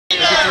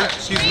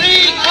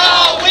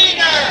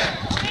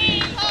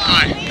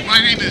Hi, my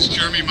name is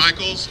Jeremy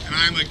Michaels, and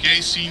I'm a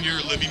gay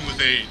senior living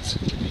with AIDS.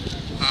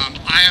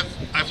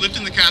 I've lived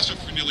in the castle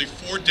for nearly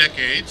 4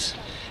 decades,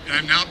 and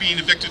I'm now being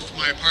evicted from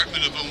my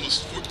apartment of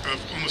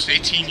almost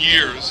 18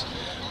 years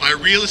by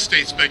real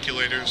estate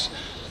speculators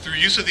through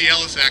use of the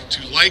Ellis Act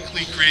to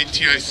likely create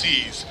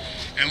TICs,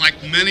 and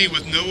like many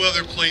with no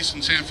other place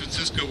in San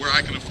Francisco where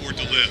I can afford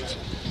to live.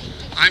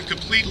 I'm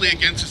completely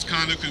against this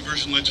condo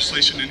conversion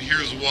legislation, and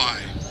here's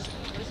why.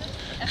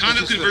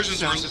 Condo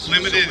conversions were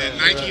limited in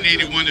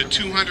 1981 to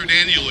 200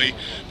 annually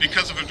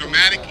because of a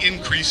dramatic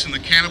increase in the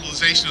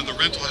cannibalization of the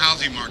rental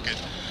housing market,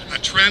 a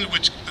trend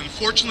which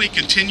unfortunately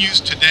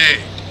continues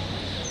today.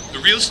 The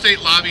real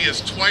estate lobby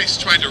has twice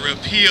tried to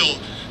repeal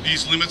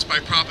these limits by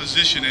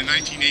proposition in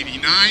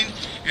 1989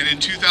 and in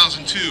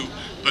 2002,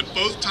 but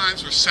both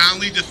times were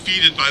soundly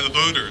defeated by the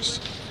voters.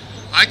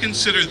 I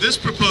consider this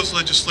proposed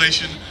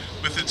legislation,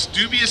 with its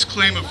dubious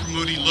claim of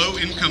promoting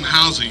low-income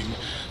housing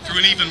through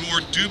an even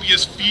more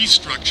dubious fee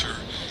structure,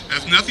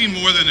 as nothing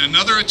more than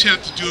another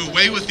attempt to do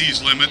away with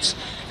these limits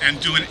and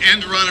do an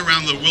end run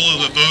around the will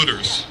of the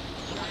voters.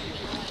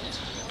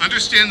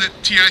 Understand that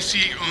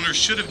TIC owners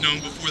should have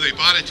known before they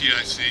bought a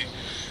TIC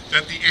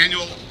that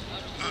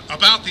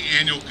about the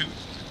annual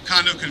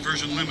condo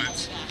conversion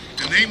limits,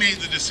 and they made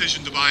the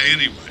decision to buy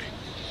anyway.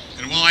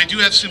 And while I do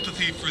have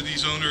sympathy for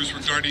these owners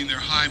regarding their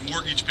high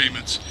mortgage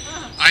payments,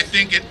 I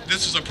think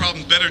this is a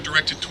problem better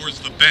directed towards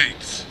the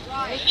banks.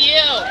 Thank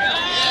you.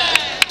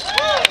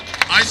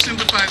 I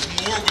sympathize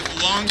more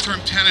with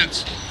long-term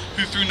tenants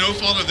who, through no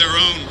fault of their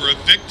own, were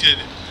evicted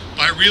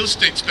by real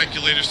estate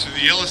speculators through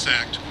the Ellis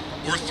Act,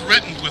 or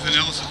threatened with an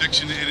Ellis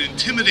eviction and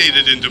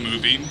intimidated into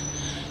moving,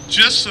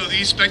 just so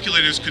these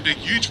speculators could make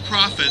huge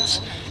profits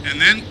and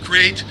then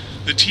create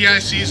the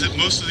TICs that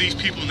most of these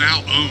people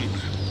now own.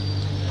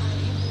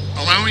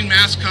 Allowing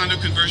mass condo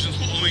conversions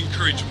will only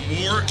encourage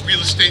more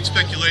real estate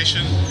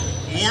speculation,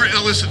 more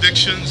Ellis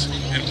evictions,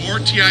 and more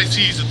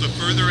TICs at the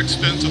further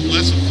expense of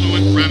less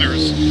affluent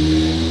renters,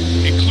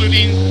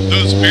 including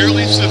those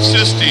barely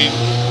subsisting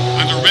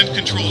under rent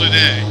control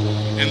today.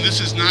 And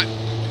this is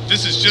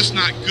just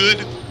not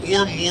good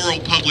or moral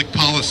public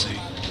policy.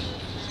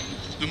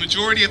 The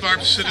majority of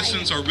our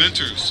citizens are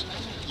renters,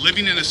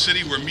 living in a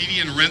city where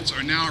median rents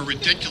are now a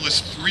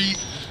ridiculous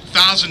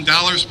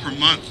 $3,000 per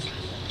month,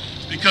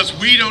 because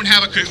we don't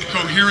have a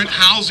coherent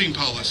housing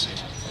policy.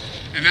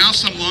 And now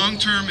some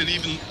long-term and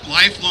even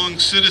lifelong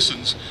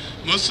citizens,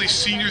 mostly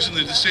seniors and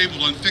the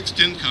disabled on fixed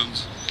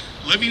incomes,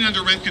 living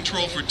under rent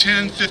control for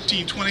 10,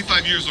 15,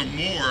 25 years or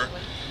more,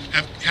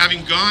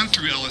 having gone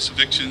through Ellis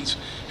evictions,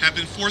 have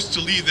been forced to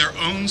leave their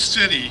own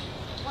city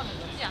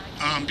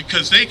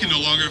because they can no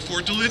longer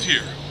afford to live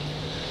here.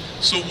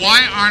 So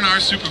why aren't our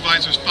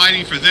supervisors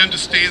fighting for them to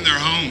stay in their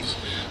homes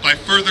by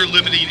further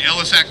limiting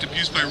Ellis Act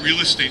abuse by real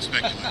estate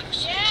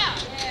speculators?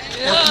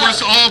 Or for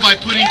us all by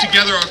putting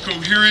together a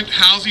coherent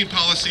housing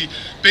policy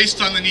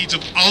based on the needs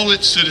of all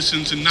its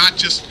citizens and not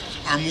just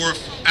our more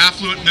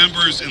affluent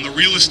members in the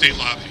real estate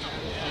lobby?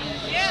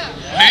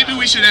 Maybe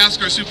we should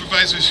ask our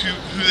supervisors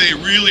who they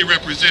really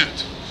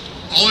represent.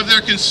 All of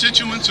their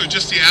constituents or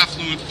just the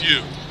affluent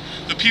few?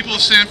 The people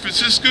of San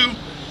Francisco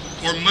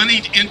or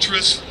moneyed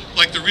interests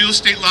like the real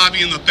estate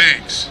lobby and the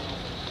banks?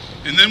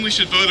 And then we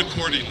should vote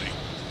accordingly.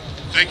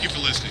 Thank you for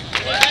listening.